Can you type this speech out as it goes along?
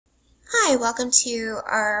Hi, welcome to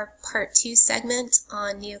our part 2 segment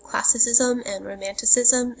on neoclassicism and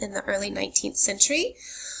romanticism in the early 19th century.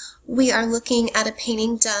 We are looking at a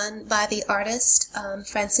painting done by the artist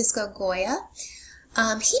Francisco Goya.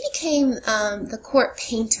 He became the court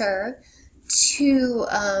painter to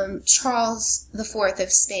Charles IV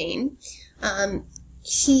of Spain.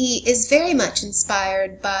 He is very much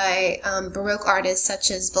inspired by Baroque artists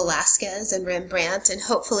such as Velázquez and Rembrandt, and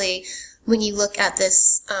hopefully when you look at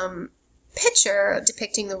this picture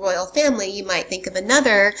depicting the royal family, you might think of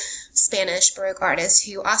another Spanish Baroque artist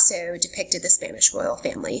who also depicted the Spanish royal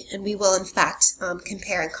family, and we will in fact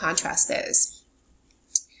compare and contrast those.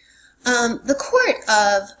 The court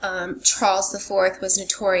of Charles IV was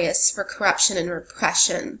notorious for corruption and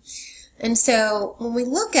repression, and so when we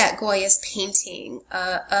look at Goya's painting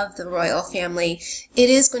of the royal family, it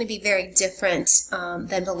is going to be very different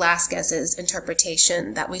than Velázquez's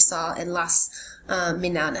interpretation that we saw in Las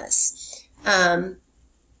Minanas.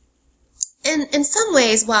 In some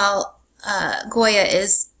ways, while Goya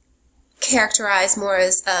is characterized more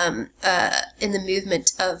as in the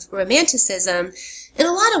movement of Romanticism, in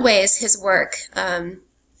a lot of ways his work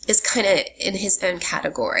is kind of in his own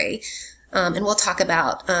category, and we'll talk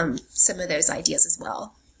about some of those ideas as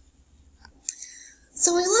well.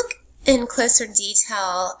 So when we look in closer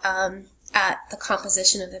detail at the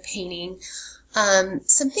composition of the painting,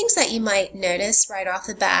 some things that you might notice right off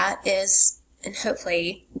the bat is, and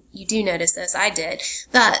hopefully you do notice this, I did,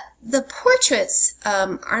 that the portraits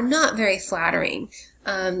are not very flattering.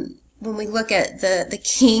 When we look at the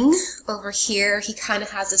king over here, he kind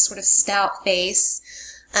of has this sort of stout face.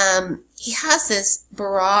 He has this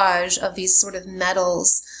barrage of these sort of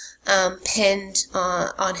medals pinned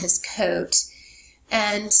on his coat,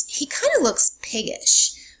 and he kind of looks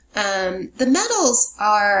piggish. The medals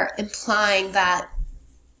are implying that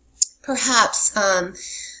perhaps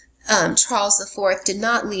Charles IV did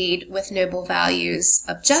not lead with noble values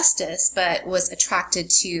of justice, but was attracted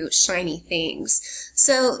to shiny things.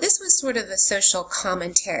 So this was sort of a social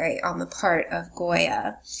commentary on the part of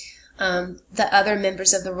Goya. The other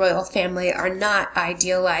members of the royal family are not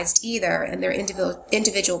idealized either, and their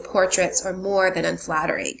individual portraits are more than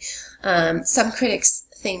unflattering. Some critics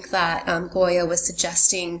think that Goya was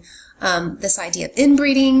suggesting this idea of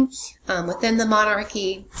inbreeding within the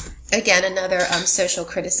monarchy. Again, another social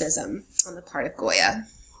criticism on the part of Goya.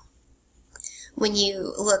 When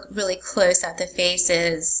you look really close at the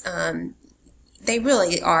faces, they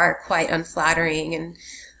really are quite unflattering,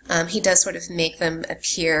 and he does sort of make them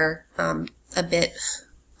appear a bit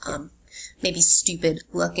maybe stupid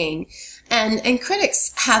looking. And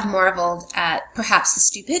critics have marveled at perhaps the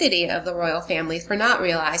stupidity of the royal family for not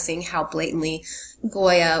realizing how blatantly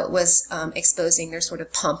Goya was exposing their sort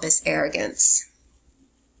of pompous arrogance.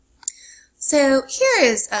 So here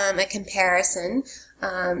is a comparison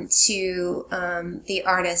to the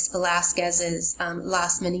artist Velázquez's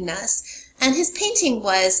Las Meninas, and his painting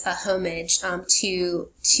was a homage to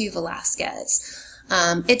Velázquez.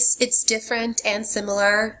 It's different and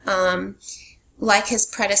similar. Like his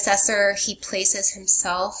predecessor, he places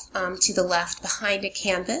himself to the left behind a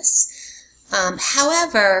canvas.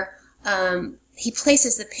 However, he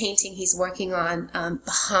places the painting he's working on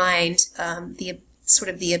behind the sort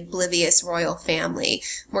of the oblivious royal family,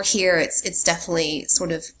 where here it's definitely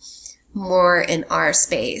sort of more in our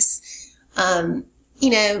space.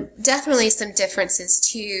 Definitely some differences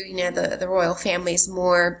too. The royal family is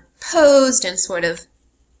more posed and sort of,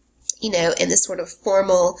 in this sort of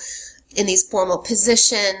formal, in these formal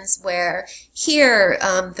positions, where here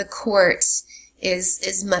the court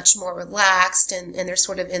is much more relaxed, and they're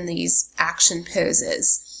sort of in these action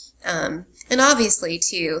poses. And obviously,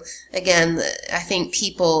 too, again, I think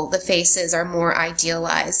the faces are more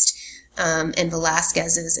idealized in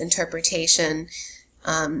Velázquez's interpretation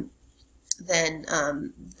than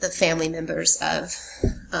the family members of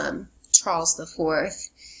Charles IV.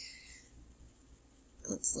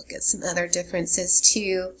 Let's look at some other differences,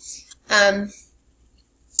 too. And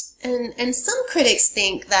some critics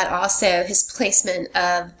think that also his placement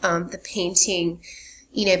of the painting,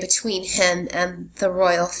 between him and the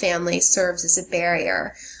royal family serves as a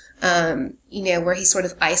barrier, where he sort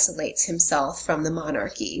of isolates himself from the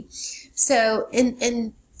monarchy. So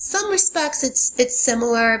in some respects it's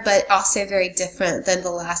similar, but also very different than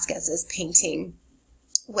Velázquez's painting,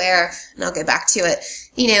 where, and I'll go back to it,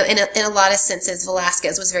 in a lot of senses,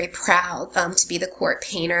 Velázquez was very proud to be the court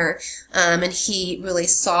painter, and he really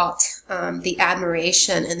sought the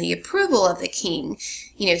admiration and the approval of the king.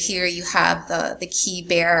 Here you have the key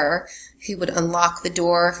bearer who would unlock the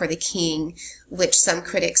door for the king, which some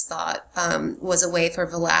critics thought was a way for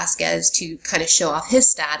Velázquez to kind of show off his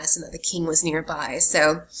status and that the king was nearby.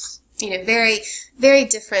 So, very, very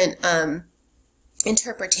different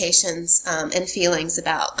interpretations and feelings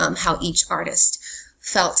about how each artist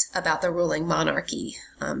felt about the ruling monarchy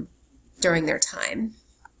during their time.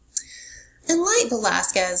 And like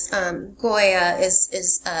Velázquez, Goya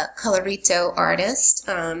is a colorito artist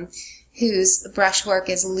whose brushwork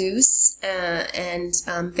is loose and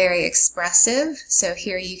very expressive. So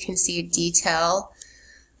here you can see detail.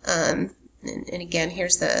 And again,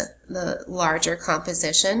 here's the larger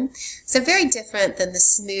composition. So very different than the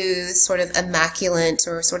smooth, sort of immaculate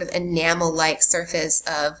or sort of enamel-like surface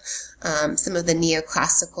of some of the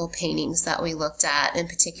neoclassical paintings that we looked at, in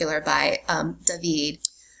particular by David.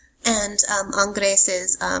 And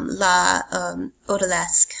Ingres's La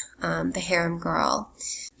Odalisque, the Harem Girl.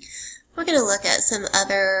 We're going to look at some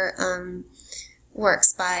other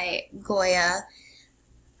works by Goya.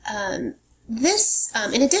 In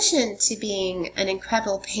addition to being an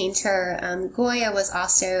incredible painter, Goya was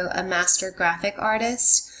also a master graphic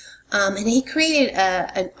artist, and he created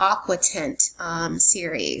an aquatint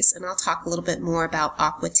series, and I'll talk a little bit more about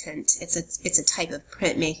aquatint. It's a type of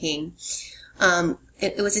printmaking.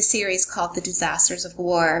 It was a series called The Disasters of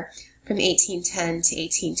War from 1810 to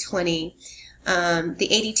 1820. The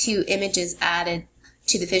 82 images added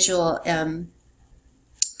to the visual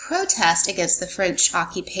protest against the French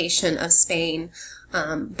occupation of Spain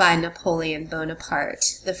by Napoleon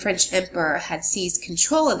Bonaparte. The French emperor had seized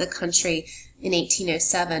control of the country in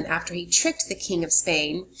 1807 after he tricked the King of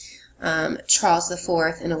Spain, Charles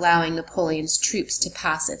IV, in allowing Napoleon's troops to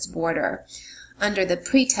pass its border, under the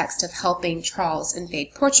pretext of helping Charles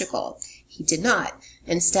invade Portugal. He did not.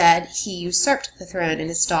 Instead, he usurped the throne and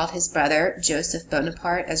installed his brother, Joseph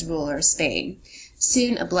Bonaparte, as ruler of Spain.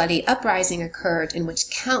 Soon a bloody uprising occurred in which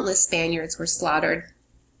countless Spaniards were slaughtered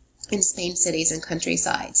in Spain's cities and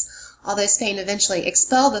countrysides. Although Spain eventually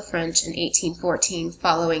expelled the French in 1814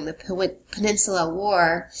 following the Peninsular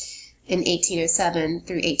War in 1807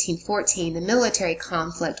 through 1814, the military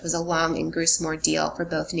conflict was a long and gruesome ordeal for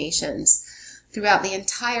both nations. Throughout the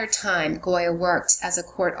entire time, Goya worked as a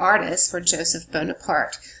court artist for Joseph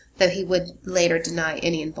Bonaparte, though he would later deny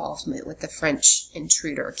any involvement with the French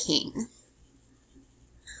intruder king.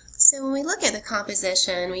 So when we look at the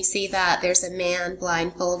composition, we see that there's a man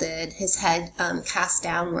blindfolded, his head cast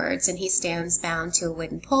downwards, and he stands bound to a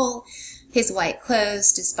wooden pole. His white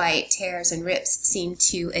clothes, despite tears and rips, seem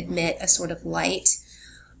to admit a sort of light.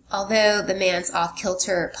 Although the man's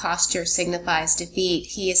off-kilter posture signifies defeat,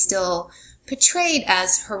 he is still portrayed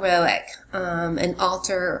as heroic, an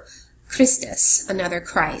alter Christus, another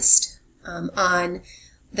Christ. On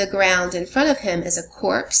the ground in front of him is a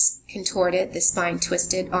corpse, contorted, the spine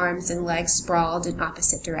twisted, arms and legs sprawled in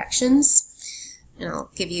opposite directions. And I'll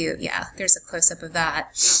give you, there's a close-up of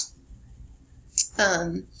that.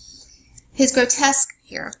 His grotesque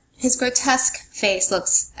face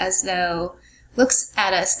looks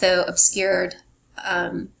at us though obscured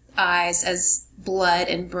eyes as blood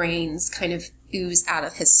and brains kind of ooze out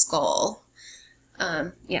of his skull.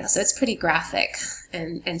 So it's pretty graphic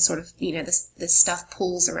and sort of, this stuff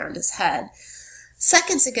pulls around his head.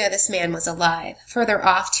 Seconds ago, this man was alive. Further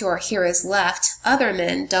off to our hero's left, other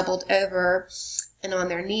men doubled over and on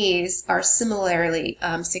their knees are similarly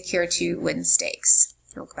secured to wooden stakes.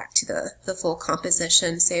 I'll go back to the full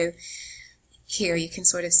composition. So here you can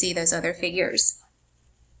sort of see those other figures.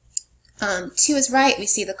 To his right, we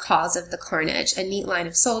see the cause of the carnage. A neat line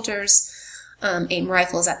of soldiers aim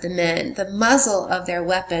rifles at the men, the muzzle of their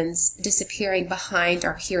weapons disappearing behind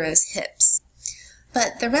our hero's hips.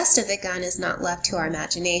 But the rest of the gun is not left to our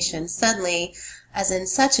imagination. Suddenly, as in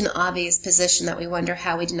such an obvious position that we wonder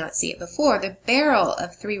how we did not see it before, the barrel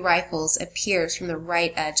of 3 rifles appears from the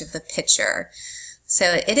right edge of the picture.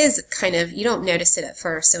 So it is kind of, you don't notice it at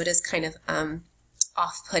first, so it is kind of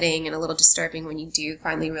off-putting and a little disturbing when you do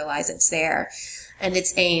finally realize it's there. And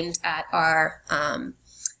it's aimed at our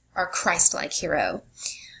Christ-like hero.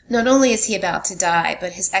 Not only is he about to die,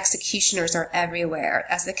 but his executioners are everywhere,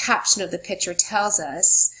 as the caption of the picture tells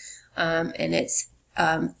us, and it's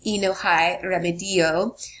 "Y no hay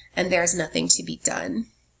remedio," and there's nothing to be done.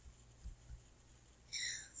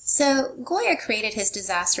 So Goya created his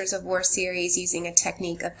Disasters of War series using a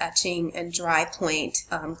technique of etching and dry point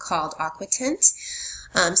called aquatint.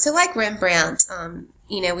 So like Rembrandt,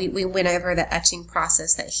 we went over the etching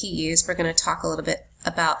process that he used. We're going to talk a little bit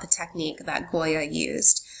about the technique that Goya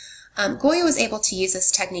used. Goya was able to use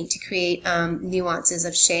this technique to create nuances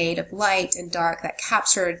of shade, of light and dark that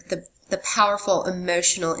captured the powerful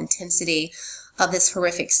emotional intensity of this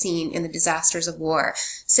horrific scene in the disasters of war.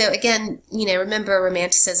 So again, remember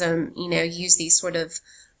Romanticism, used these sort of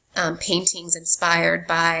paintings inspired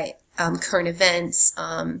by current events,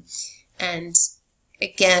 and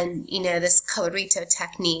again, this colorito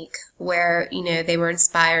technique where, they were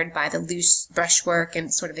inspired by the loose brushwork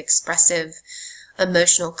and sort of expressive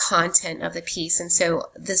emotional content of the piece. And so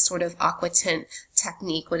this sort of aquatint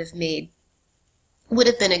technique would have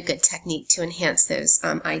been a good technique to enhance those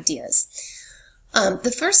ideas.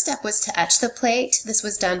 The first step was to etch the plate. This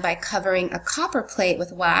was done by covering a copper plate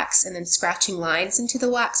with wax and then scratching lines into the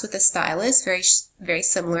wax with a stylus, very, very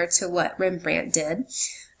similar to what Rembrandt did.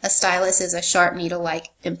 A stylus is a sharp needle-like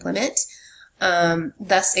implement.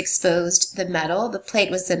 Thus exposed the metal. The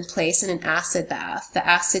plate was then placed in an acid bath. The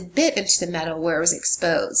acid bit into the metal where it was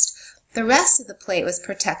exposed. The rest of the plate was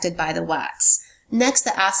protected by the wax. Next,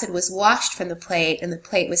 the acid was washed from the plate, and the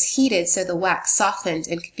plate was heated so the wax softened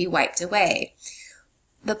and could be wiped away.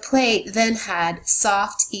 The plate then had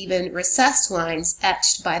soft, even, recessed lines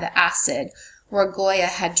etched by the acid, where Goya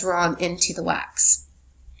had drawn into the wax.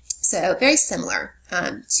 So, very similar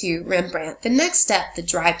to Rembrandt. The next step, the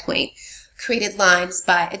dry point, created lines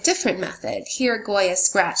by a different method. Here, Goya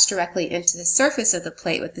scratched directly into the surface of the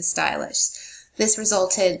plate with the stylus. This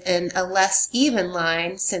resulted in a less even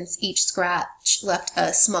line, since each scratch left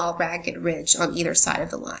a small ragged ridge on either side of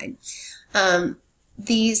the line.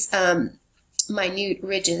 These minute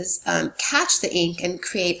ridges catch the ink and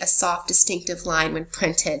create a soft, distinctive line when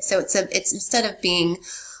printed. So it's instead of being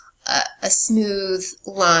a smooth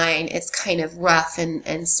line, it's kind of rough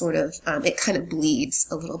and sort of, it kind of bleeds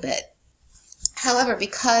a little bit. However,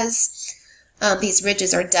 because these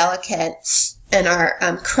ridges are delicate and are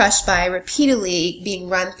crushed by repeatedly being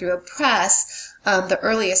run through a press, the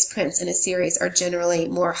earliest prints in a series are generally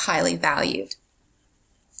more highly valued.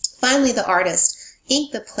 Finally, the artist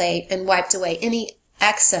inked the plate and wiped away any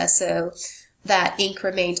excess so that ink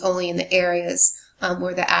remained only in the areas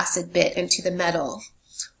where the acid bit into the metal,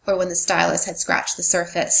 or when the stylus had scratched the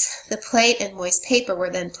surface. The plate and moist paper were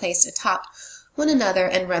then placed atop one another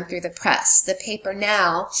and run through the press. The paper,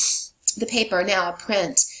 now a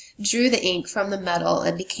print, drew the ink from the metal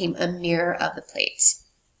and became a mirror of the plate.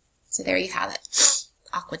 So there you have it,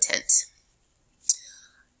 aquatint.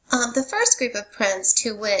 The first group of prints,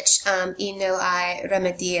 to which Y no hay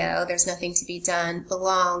remedio, there's nothing to be done,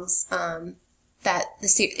 belongs to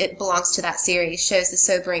that series, shows the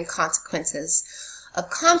sobering consequences of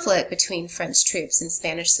conflict between French troops and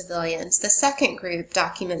Spanish civilians. The second group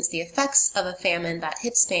documents the effects of a famine that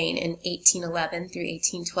hit Spain in 1811 through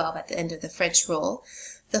 1812 at the end of the French rule.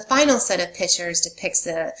 The final set of pictures depicts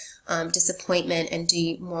the disappointment and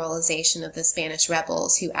demoralization of the Spanish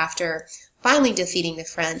rebels, who, after finally defeating the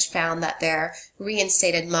French, found that their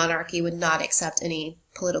reinstated monarchy would not accept any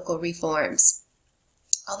political reforms.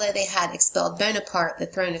 Although they had expelled Bonaparte, the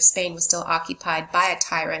throne of Spain was still occupied by a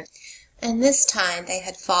tyrant, and this time they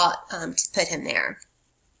had fought to put him there.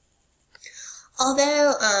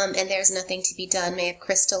 Although, and there's nothing to be done, may have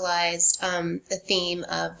crystallized the theme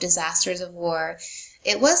of disasters of war,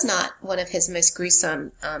 it was not one of his most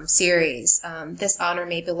gruesome series. This honor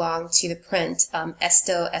may belong to the print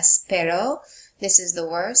Esto Espero, This is the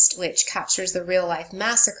Worst, which captures the real-life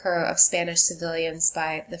massacre of Spanish civilians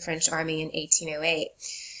by the French army in 1808.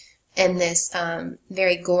 In this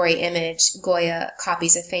very gory image, Goya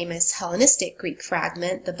copies a famous Hellenistic Greek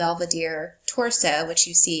fragment, the Belvedere torso, which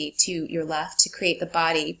you see to your left, to create the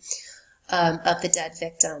body of the dead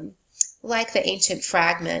victim. Like the ancient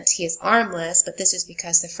fragment, he is armless, but this is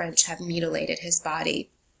because the French have mutilated his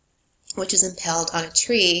body, which is impaled on a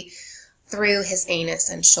tree through his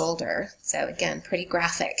anus and shoulder. So again, pretty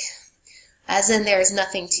graphic. As in there is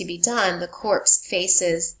nothing to be done, the corpse face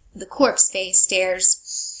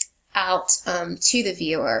stares out to the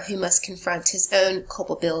viewer, who must confront his own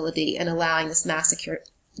culpability in allowing this massacre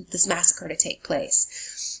to take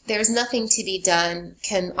place. There is nothing to be done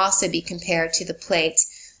can also be compared to the plate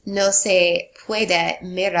No se puede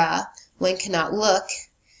mirar, one cannot look.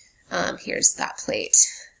 Here's that plate,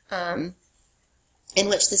 in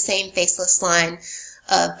which the same faceless line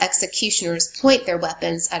of executioners point their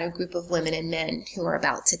weapons at a group of women and men who are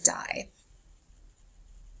about to die.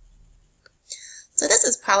 So this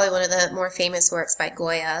is probably one of the more famous works by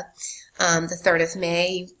Goya, The 3rd of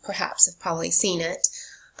May. You perhaps have probably seen it.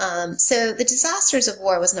 So the disasters of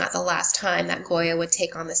war was not the last time that Goya would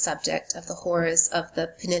take on the subject of the horrors of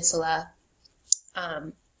the Peninsula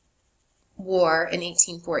War in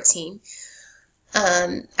 1814.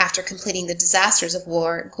 After completing the disasters of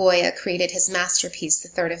war, Goya created his masterpiece, The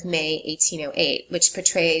 3rd of May, 1808, which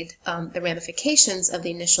portrayed the ramifications of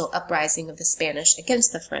the initial uprising of the Spanish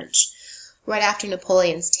against the French. right after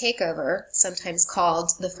Napoleon's takeover, sometimes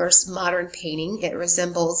called the first modern painting. It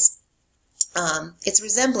resembles, its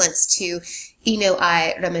resemblance to Ino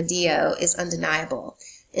ai Remedio is undeniable.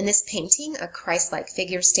 In this painting, a Christ-like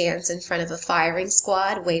figure stands in front of a firing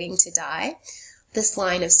squad waiting to die. This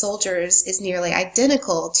line of soldiers is nearly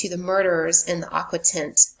identical to the murderers in the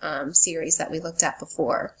Aquatint series that we looked at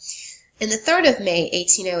before. In the 3rd of May,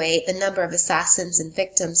 1808, the number of assassins and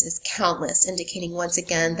victims is countless, indicating once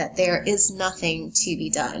again that there is nothing to be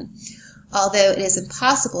done. Although it is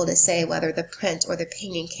impossible to say whether the print or the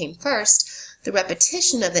painting came first, the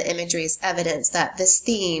repetition of the imagery is evidence that this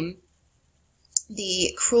theme,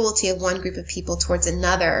 the cruelty of one group of people towards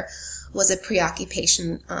another, was a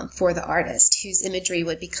preoccupation for the artist, whose imagery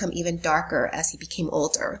would become even darker as he became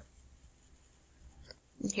older.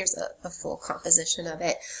 And here's a full composition of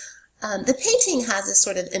it. The painting has a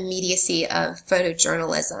sort of immediacy of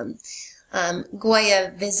photojournalism.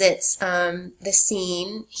 Goya visits the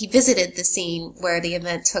scene. He visited the scene where the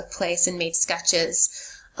event took place and made sketches.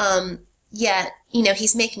 Yet,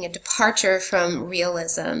 he's making a departure from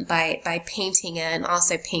realism by painting it, and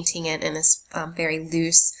also painting it in this very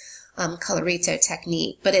loose colorito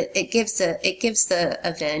technique. But it gives the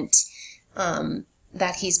event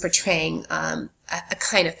that he's portraying a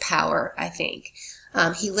kind of power, I think.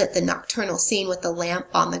 He lit the nocturnal scene with the lamp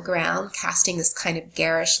on the ground, casting this kind of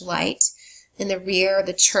garish light. In the rear,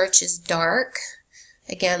 the church is dark.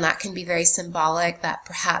 Again, that can be very symbolic, that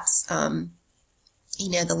perhaps, the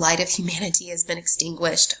light of humanity has been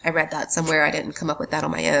extinguished. I read that somewhere. I didn't come up with that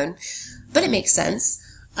on my own. But it makes sense.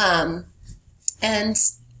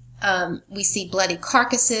 We see bloody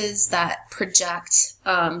carcasses that project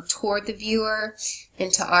toward the viewer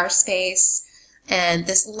into our space. And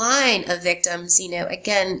this line of victims,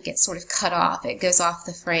 again, gets sort of cut off. It goes off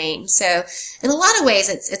the frame. So in a lot of ways,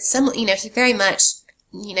 it's similar. He very much,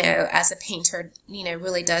 as a painter,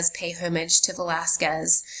 really does pay homage to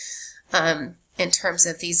Velázquez in terms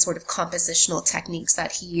of these sort of compositional techniques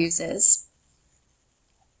that he uses.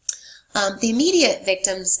 The immediate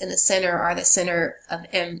victims in the center are the center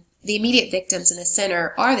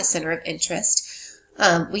of interest.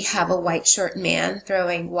 We have a white shirt man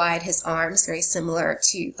throwing wide his arms, very similar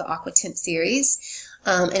to the Aquatint series,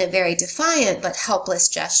 in a very defiant but helpless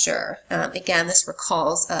gesture. Again, this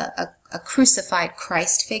recalls a crucified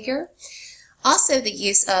Christ figure. Also, the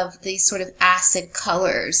use of these sort of acid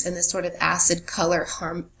colors and this sort of acid color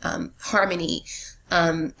harmony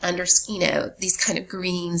under, these kind of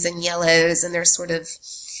greens and yellows, and they're sort of,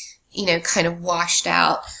 kind of washed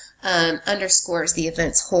out. Underscores the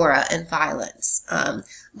event's horror and violence.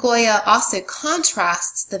 Goya also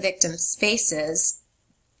contrasts the victims' faces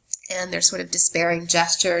and their sort of despairing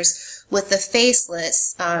gestures with the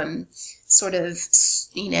faceless,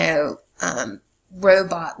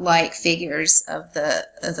 robot-like figures of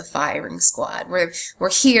the firing squad. Where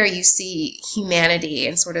here you see humanity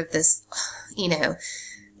and sort of this,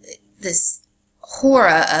 this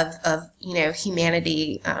horror of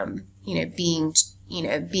humanity,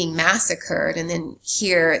 being massacred, and then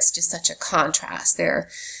here it's just such a contrast. They're,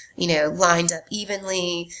 lined up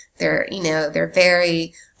evenly. They're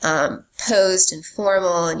very posed and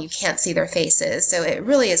formal, and you can't see their faces. So it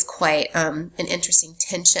really is quite an interesting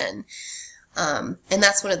tension. And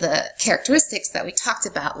that's one of the characteristics that we talked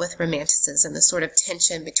about with Romanticism, the sort of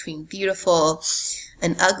tension between beautiful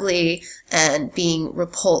and ugly and being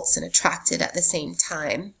repulsed and attracted at the same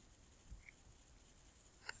time.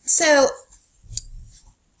 So,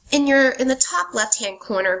 in the top left-hand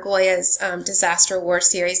corner, Goya's Disaster War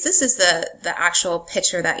series, this is the actual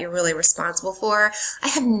picture that you're really responsible for. I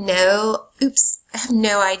have no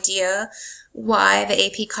idea why the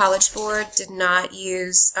AP College Board did not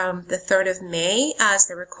use the 3rd of May as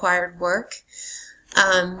the required work.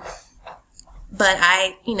 But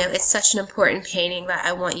it's such an important painting that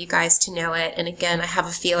I want you guys to know it. And again, I have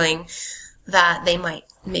a feeling that they might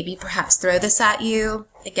maybe perhaps throw this at you.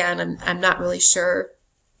 Again, I'm not really sure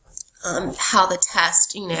how the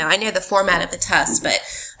test, I know the format of the test, but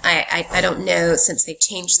I don't know, since they've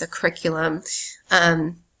changed the curriculum,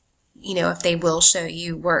 if they will show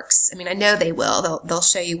you works. I mean, I know they will. They'll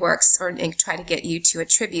show you works and try to get you to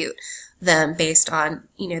attribute them based on,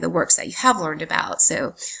 the works that you have learned about.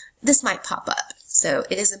 So this might pop up. So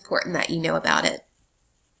it is important that you know about it.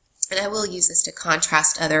 And I will use this to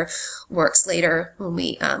contrast other works later when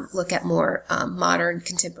we look at more modern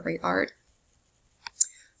contemporary art.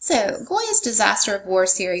 So, Goya's Disaster of War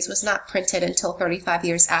series was not printed until 35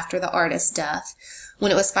 years after the artist's death,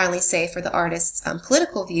 when it was finally safe for the artist's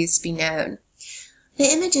political views to be known.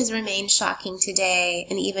 The images remain shocking today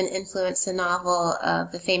and even influence the novel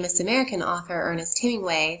of the famous American author Ernest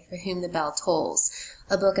Hemingway, For Whom the Bell Tolls,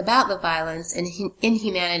 a book about the violence and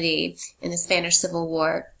inhumanity in the Spanish Civil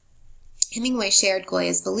War. Hemingway shared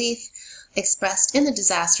Goya's belief, expressed in the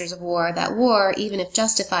disasters of war, that war, even if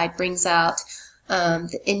justified, brings out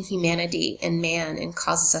the inhumanity in man and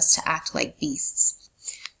causes us to act like beasts.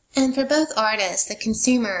 And for both artists, the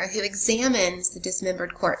consumer who examines the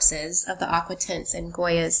dismembered corpses of the Aquitants in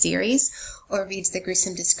Goya's series, or reads the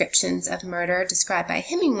gruesome descriptions of murder described by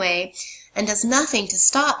Hemingway, and does nothing to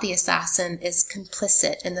stop the assassin, is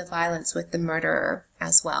complicit in the violence with the murderer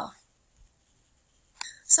as well.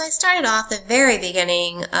 So I started off the very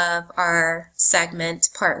beginning of our segment,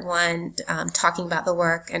 part 1, talking about the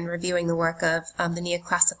work and reviewing the work of the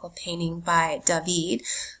neoclassical painting by David,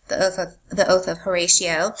 the Oath of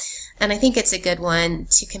Horatio, and I think it's a good one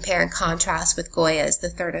to compare and contrast with Goya's The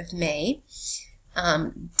 3rd of May.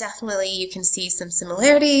 Definitely you can see some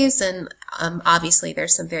similarities, and obviously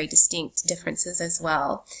there's some very distinct differences as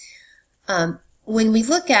well. When we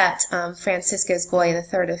look at Francisco's Goya, The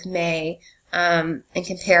 3rd of May, and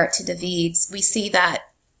compare it to David's, we see that,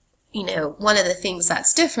 you know, one of the things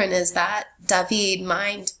that's different is that David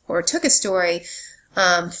mined or took a story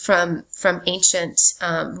from ancient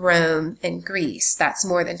Rome and Greece that's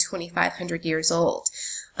more than 2,500 years old.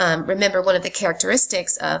 Remember, one of the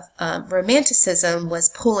characteristics of Romanticism was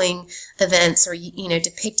pulling events or, you know,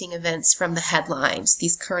 depicting events from the headlines,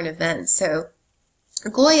 these current events. So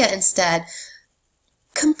Goya instead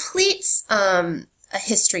completes a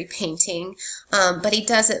history painting, but he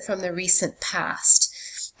does it from the recent past.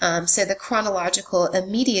 So the chronological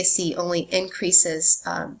immediacy only increases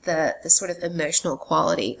the sort of emotional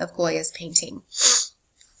quality of Goya's painting.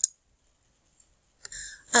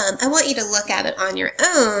 I want you to look at it on your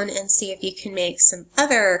own and see if you can make some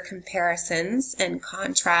other comparisons and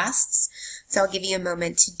contrasts. So I'll give you a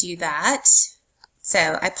moment to do that.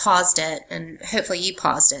 So I paused it, and hopefully you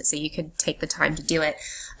paused it so you could take the time to do it.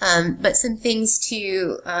 But some things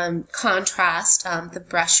to contrast, the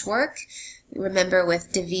brushwork. Remember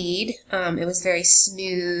with David, it was very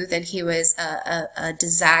smooth, and he was a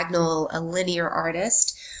diagonal, a linear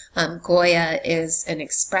artist. Goya is an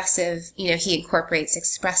expressive, you know, he incorporates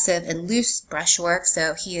expressive and loose brushwork,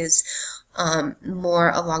 so he is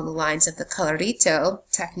more along the lines of the colorito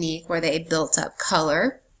technique, where they built up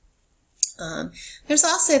color. There's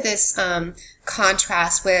also this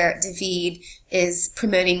contrast where David is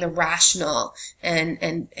promoting the rational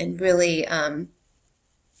and really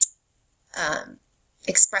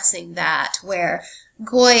expressing that, where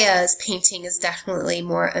Goya's painting is definitely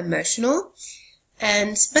more emotional.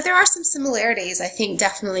 But there are some similarities, I think,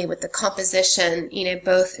 definitely with the composition. You know,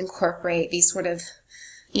 both incorporate these sort of,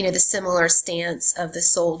 you know, the similar stance of the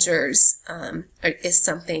soldiers is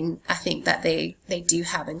something I think that they do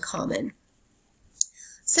have in common.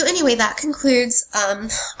 So anyway, that concludes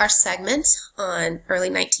our segment on early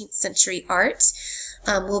 19th century art.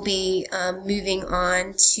 We'll be moving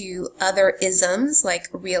on to other isms like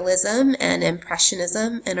realism and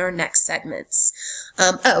impressionism in our next segments.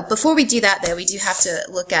 Before we do that, though, we do have to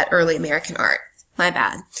look at early American art. My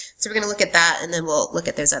bad. So we're going to look at that, and then we'll look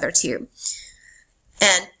at those other two.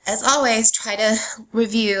 And as always, try to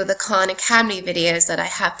review the Khan Academy videos that I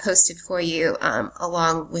have posted for you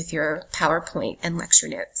along with your PowerPoint and lecture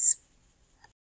notes.